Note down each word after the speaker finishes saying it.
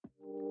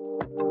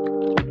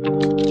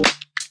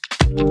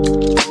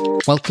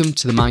Welcome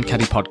to the Mind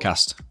Caddy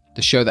podcast,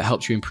 the show that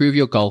helps you improve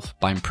your golf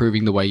by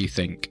improving the way you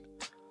think.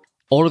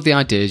 All of the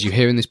ideas you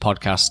hear in this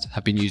podcast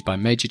have been used by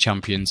major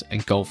champions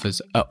and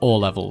golfers at all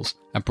levels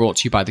and brought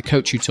to you by the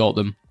coach who taught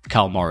them,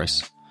 Carl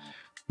Morris.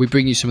 We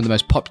bring you some of the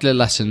most popular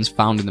lessons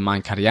found in the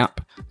Mind Caddy app,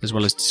 as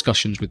well as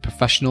discussions with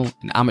professional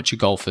and amateur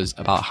golfers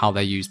about how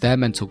they use their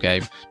mental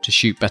game to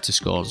shoot better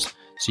scores,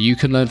 so you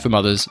can learn from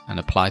others and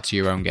apply to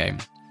your own game.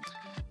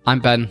 I'm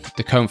Ben,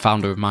 the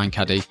co-founder of Mind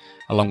Caddy,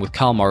 along with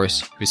Carl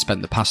Morris, who has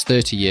spent the past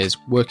 30 years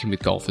working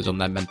with golfers on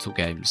their mental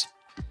games.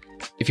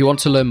 If you want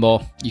to learn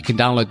more, you can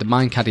download the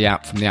Mind Caddy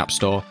app from the App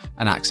Store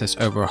and access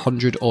over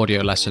 100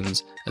 audio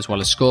lessons, as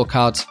well as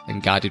scorecards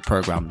and guided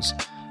programs.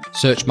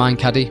 Search Mind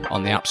Caddy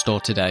on the App Store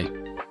today.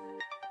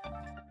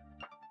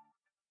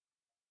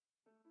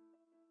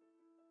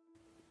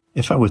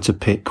 If I were to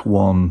pick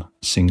one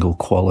single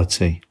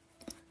quality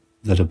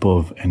that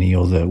above any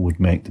other would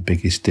make the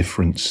biggest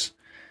difference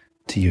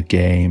to your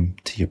game,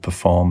 to your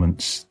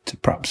performance, to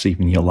perhaps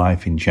even your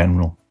life in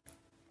general,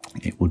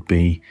 it would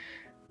be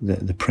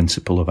the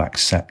principle of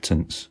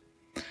acceptance.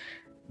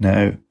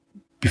 Now,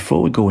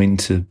 before we go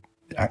into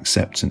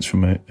acceptance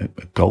from a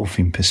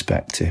golfing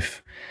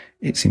perspective,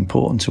 it's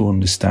important to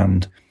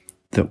understand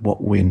that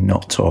what we're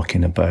not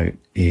talking about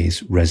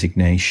is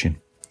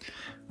resignation.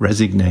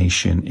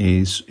 Resignation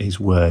is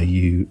where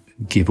you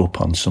give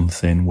up on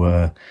something,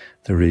 where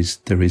there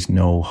is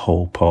no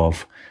hope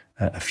of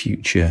a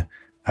future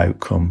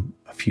outcome,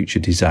 a future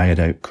desired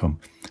outcome.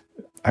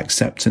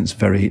 Acceptance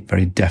very,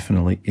 very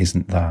definitely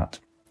isn't that.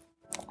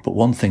 But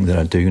one thing that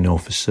I do know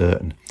for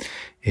certain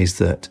is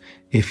that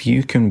if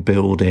you can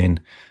build in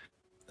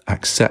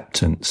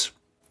acceptance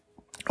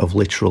of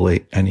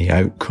literally any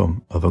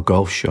outcome of a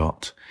golf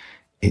shot,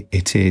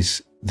 it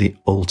is the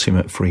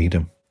ultimate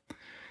freedom.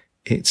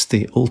 It's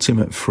the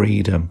ultimate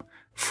freedom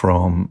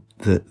from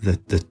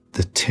the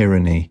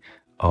tyranny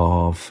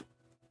of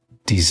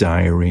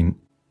desiring,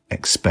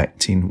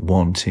 expecting,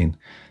 wanting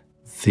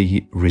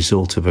the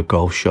result of a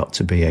golf shot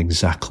to be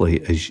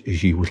exactly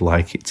as you would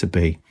like it to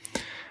be.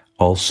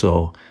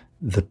 Also,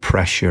 the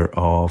pressure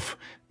of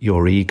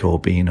your ego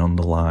being on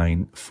the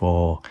line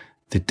for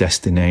the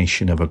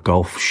destination of a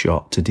golf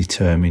shot to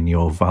determine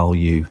your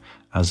value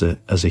as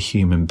a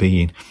human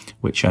being,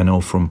 which I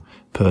know from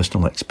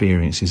personal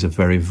experience is a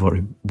very,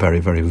 very, very,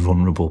 very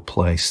vulnerable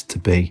place to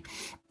be.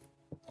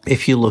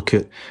 If you look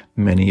at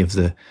many of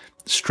the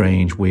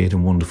strange, weird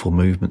and wonderful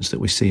movements that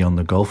we see on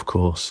the golf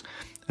course,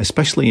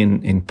 especially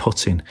in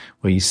putting,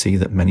 where you see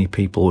that many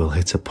people will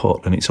hit a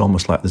putt and it's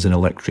almost like there's an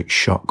electric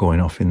shock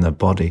going off in their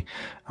body,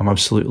 I'm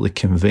absolutely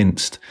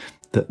convinced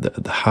that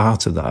at the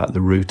heart of that, at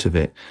the root of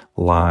it,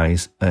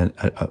 lies an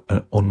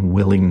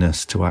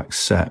unwillingness to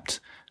accept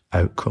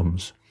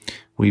outcomes.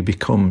 We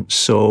become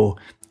so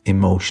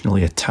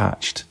emotionally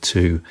attached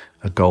to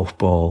a golf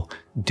ball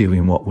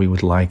doing what we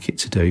would like it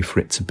to do, for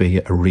it to be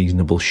a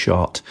reasonable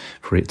shot,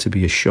 for it to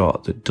be a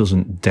shot that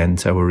doesn't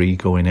dent our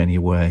ego in any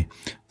way,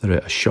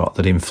 that a shot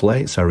that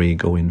inflates our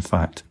ego, in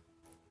fact.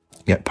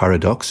 Yet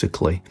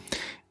paradoxically,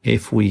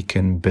 if we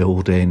can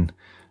build in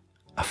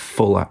a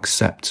full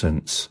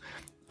acceptance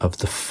of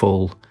the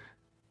full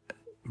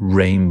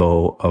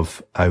rainbow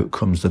of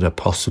outcomes that are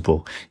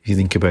possible. If you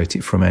think about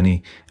it, from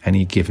any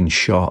given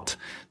shot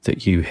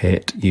that you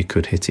hit, you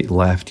could hit it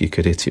left, you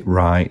could hit it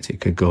right, it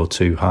could go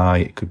too high,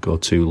 it could go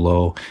too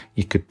low,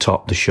 you could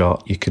top the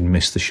shot, you could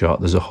miss the shot.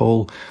 There's a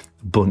whole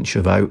bunch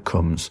of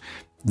outcomes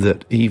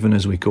that even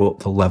as we go up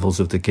the levels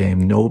of the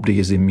game, nobody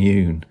is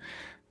immune.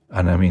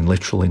 And I mean,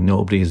 literally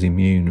nobody is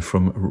immune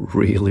from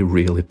really,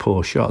 really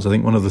poor shots. I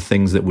think one of the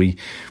things that we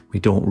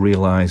don't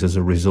realize as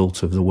a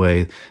result of the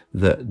way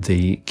that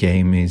the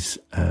game is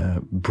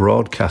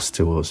broadcast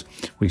to us,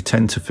 we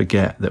tend to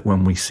forget that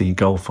when we see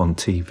golf on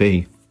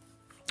TV,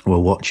 we're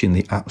watching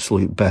the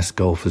absolute best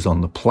golfers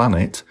on the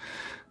planet.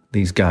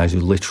 These guys who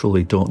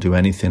literally don't do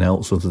anything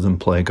else other than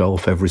play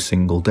golf every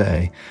single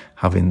day,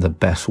 having the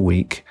best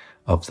week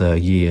of their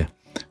year.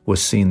 We're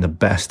seeing the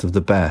best of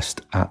the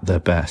best at their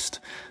best.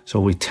 So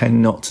we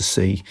tend not to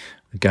see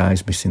the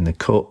guys missing the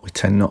cut. We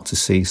tend not to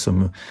see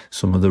some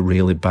of the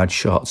really bad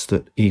shots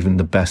that even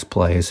the best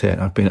players hit.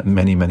 I've been at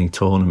many, many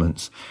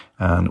tournaments,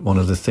 and one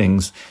of the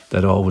things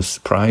that always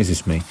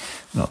surprises me,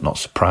 not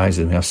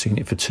surprises me, I've seen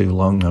it for too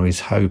long now, is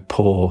how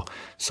poor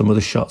some of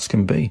the shots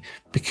can be,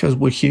 because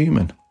we're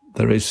human.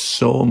 There is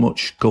so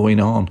much going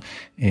on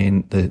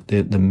in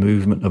the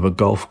movement of a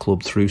golf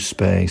club through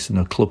space, and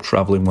a club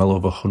travelling well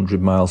over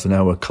 100 miles an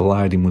hour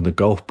colliding with a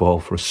golf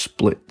ball for a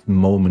split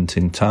moment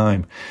in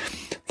time,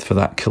 for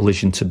that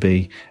collision to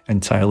be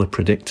entirely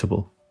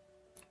predictable.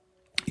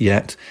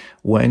 Yet,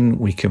 when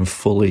we can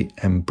fully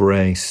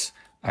embrace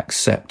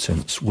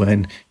acceptance,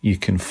 when you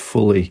can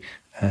fully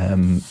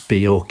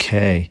be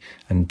okay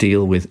and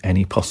deal with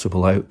any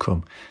possible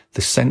outcome,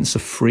 the sense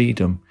of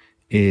freedom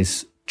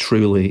is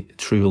truly,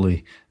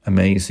 truly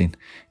amazing.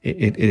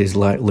 It is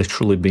like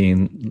literally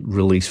being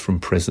released from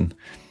prison.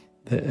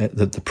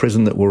 The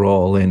prison that we're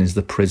all in is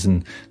the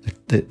prison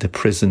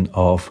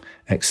of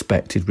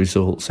expected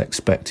results,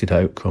 expected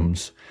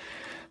outcomes.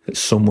 that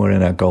somewhere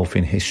in our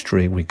golfing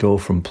history, we go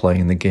from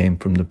playing the game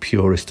from the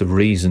purest of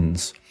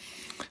reasons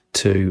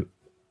to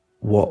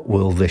what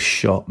will this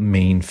shot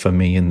mean for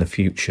me in the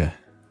future?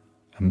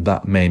 And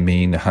that may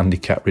mean a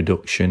handicap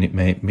reduction. It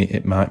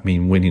might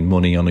mean winning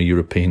money on a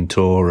European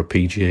tour, a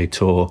PGA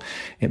tour.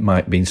 It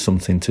might mean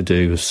something to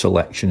do with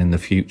selection in the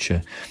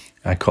future.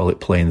 I call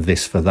it playing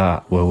this for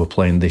that, where we're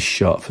playing this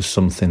shot for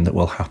something that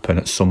will happen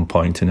at some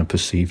point in a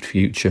perceived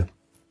future.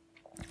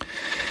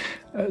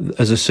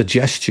 As a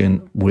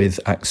suggestion with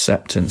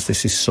acceptance,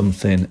 this is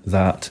something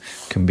that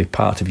can be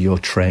part of your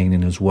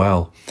training as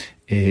well,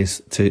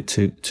 is to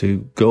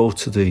go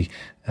to the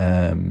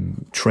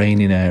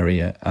training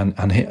area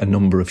and hit a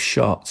number of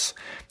shots,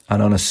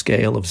 and on a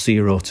scale of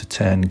 0 to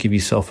 10, give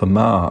yourself a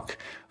mark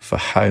for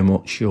how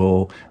much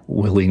you're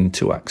willing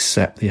to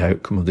accept the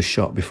outcome of the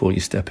shot before you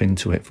step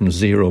into it, from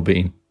 0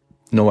 being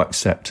no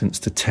acceptance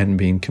to 10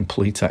 being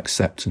complete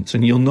acceptance.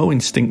 And you'll know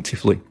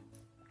instinctively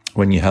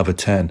when you have a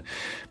 10,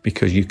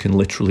 because you can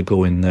literally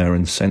go in there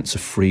and sense a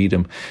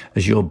freedom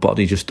as your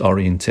body just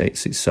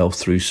orientates itself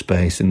through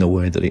space in the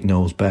way that it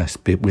knows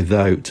best, but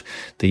without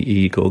the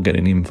ego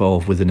getting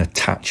involved with an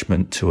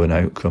attachment to an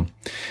outcome.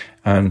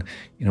 And,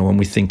 you know, when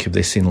we think of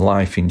this in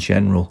life in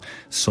general,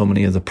 so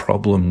many of the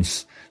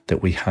problems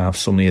that we have,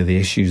 so many of the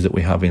issues that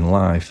we have in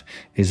life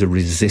is a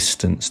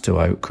resistance to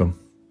outcome.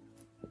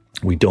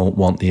 We don't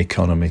want the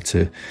economy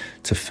to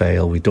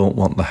fail. We don't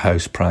want the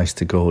house price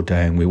to go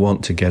down. We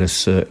want to get a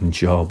certain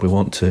job. We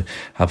want to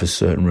have a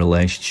certain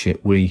relationship.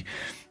 We,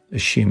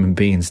 as human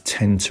beings,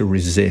 tend to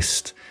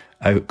resist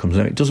outcomes.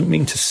 Now, it doesn't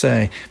mean to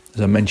say,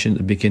 as I mentioned at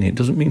the beginning, it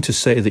doesn't mean to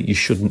say that you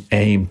shouldn't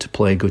aim to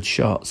play good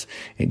shots.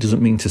 It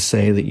doesn't mean to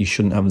say that you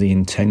shouldn't have the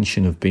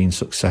intention of being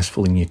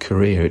successful in your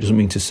career. It doesn't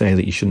mean to say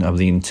that you shouldn't have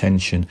the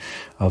intention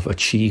of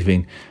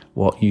achieving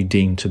what you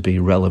deem to be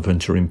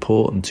relevant or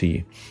important to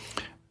you.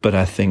 But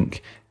I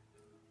think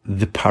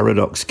the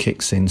paradox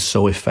kicks in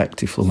so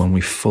effectively when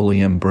we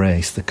fully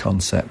embrace the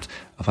concept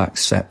of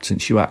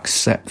acceptance. You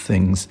accept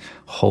things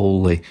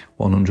wholly,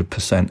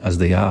 100% as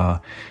they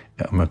are.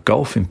 From a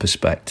golfing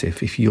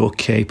perspective, if you're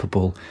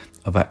capable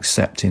of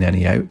accepting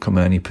any outcome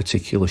in any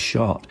particular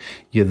shot,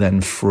 you're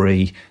then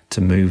free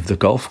to move the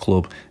golf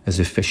club as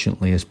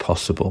efficiently as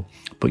possible.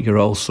 But you're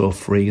also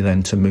free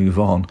then to move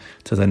on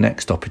to the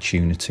next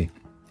opportunity.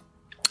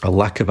 A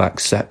lack of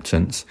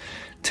acceptance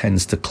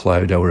tends to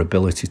cloud our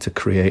ability to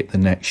create the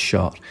next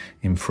shot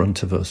in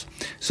front of us.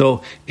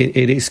 So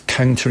it is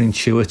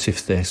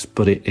counterintuitive, this,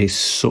 but it is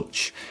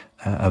such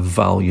a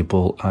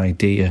valuable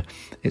idea.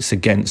 It's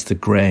against the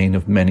grain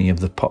of many of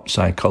the pop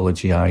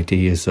psychology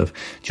ideas of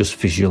just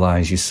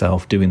visualize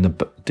yourself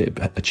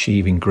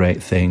achieving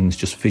great things,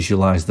 just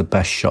visualize the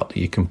best shot that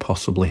you can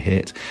possibly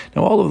hit.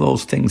 Now, all of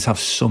those things have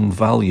some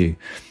value,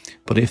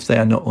 but if they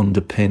are not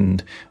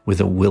underpinned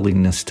with a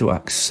willingness to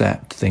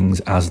accept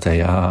things as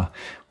they are,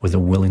 with a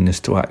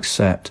willingness to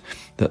accept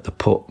that the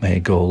putt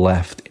may go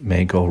left, it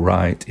may go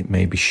right, it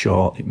may be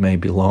short, it may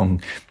be long.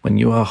 When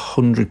you are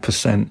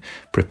 100%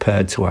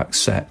 prepared to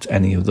accept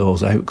any of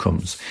those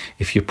outcomes,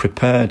 if you're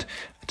prepared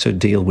to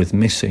deal with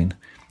missing,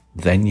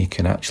 then you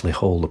can actually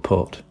hold the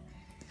putt,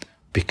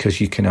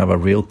 because you can have a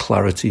real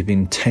clarity of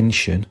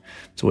intention.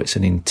 So it's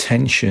an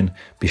intention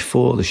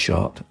before the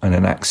shot and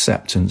an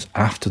acceptance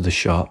after the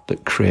shot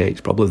that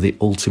creates probably the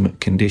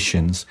ultimate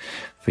conditions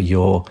for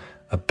your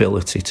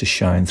ability to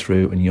shine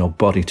through and your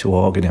body to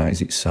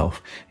organize itself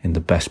in the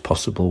best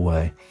possible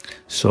way.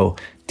 So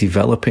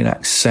developing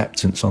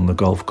acceptance on the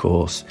golf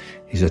course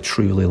is a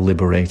truly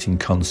liberating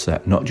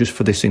concept, not just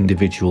for this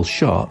individual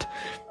shot,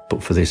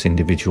 but for this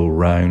individual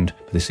round,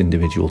 for this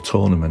individual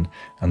tournament,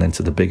 and then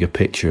to the bigger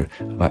picture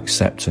of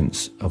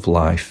acceptance of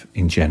life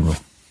in general.